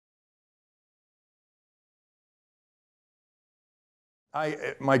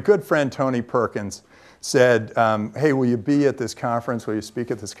My good friend Tony Perkins said, hey, will you be at this conference? Will you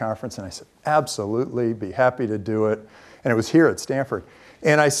speak at this conference? And I said, absolutely, be happy to do it. And it was here at Stanford.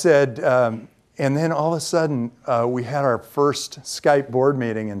 And I said, and then all of a sudden, we had our first Skype board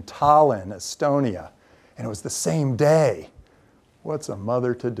meeting in Tallinn, Estonia. And it was the same day. What's a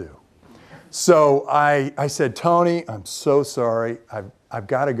mother to do? So I said, Tony, I'm so sorry. I've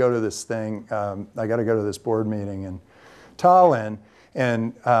got to go to this thing. I got to go to this board meeting in Tallinn.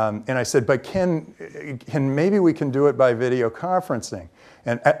 And I said, but can maybe we can do it by video conferencing?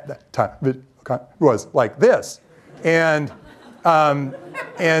 And at that time, it was like this. And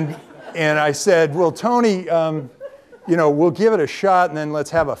I said, well, Tony, you know, we'll give it a shot, and then let's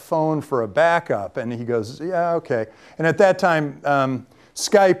have a phone for a backup. And he goes, yeah, okay. And at that time,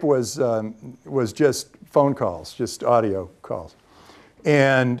 Skype was just phone calls, just audio calls.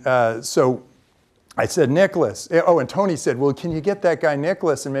 And so I said, Nicholas. Oh, and Tony said, well, can you get that guy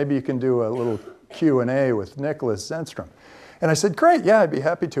Nicholas, and maybe you can do a little Q&A with Nicholas Zenstrom. And I said, great, yeah, I'd be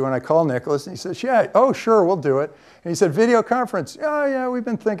happy to. And I called Nicholas, and he says, yeah, oh, sure, we'll do it. And he said, video conference? Yeah, we've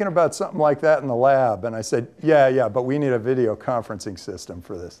been thinking about something like that in the lab. And I said, yeah, but we need a video conferencing system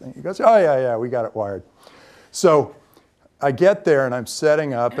for this thing. He goes, oh, yeah, we got it wired. So I get there, and I'm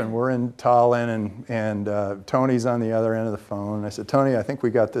setting up, and we're in Tallinn, and Tony's on the other end of the phone. And I said, Tony, I think we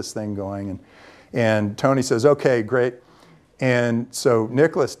got this thing going. And Tony says, okay, great. And so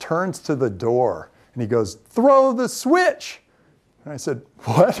Nicholas turns to the door, and he goes, throw the switch. And I said,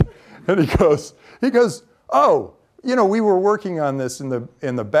 what? And he goes, oh, you know, we were working on this in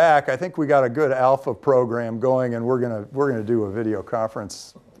the back. I think we got a good alpha program going, and we're gonna do a video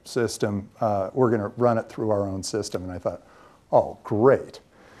conference system. We're gonna run it through our own system. And I thought, oh, great.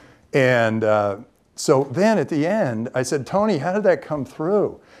 And so then at the end, I said, Tony, how did that come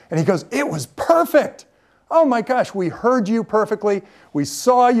through? And he goes, it was perfect. Oh my gosh, we heard you perfectly. We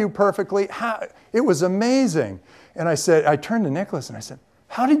saw you perfectly. It was amazing. And I turned to Nicholas and I said,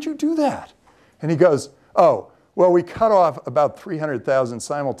 how did you do that? And he goes, oh, well, we cut off about 300,000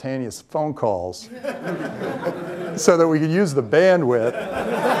 simultaneous phone calls so that we could use the bandwidth.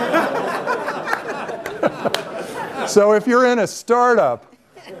 So if you're in a startup,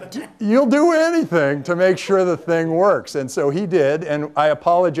 you'll do anything to make sure the thing works. And so he did, and I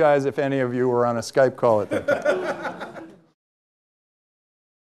apologize if any of you were on a Skype call at that time.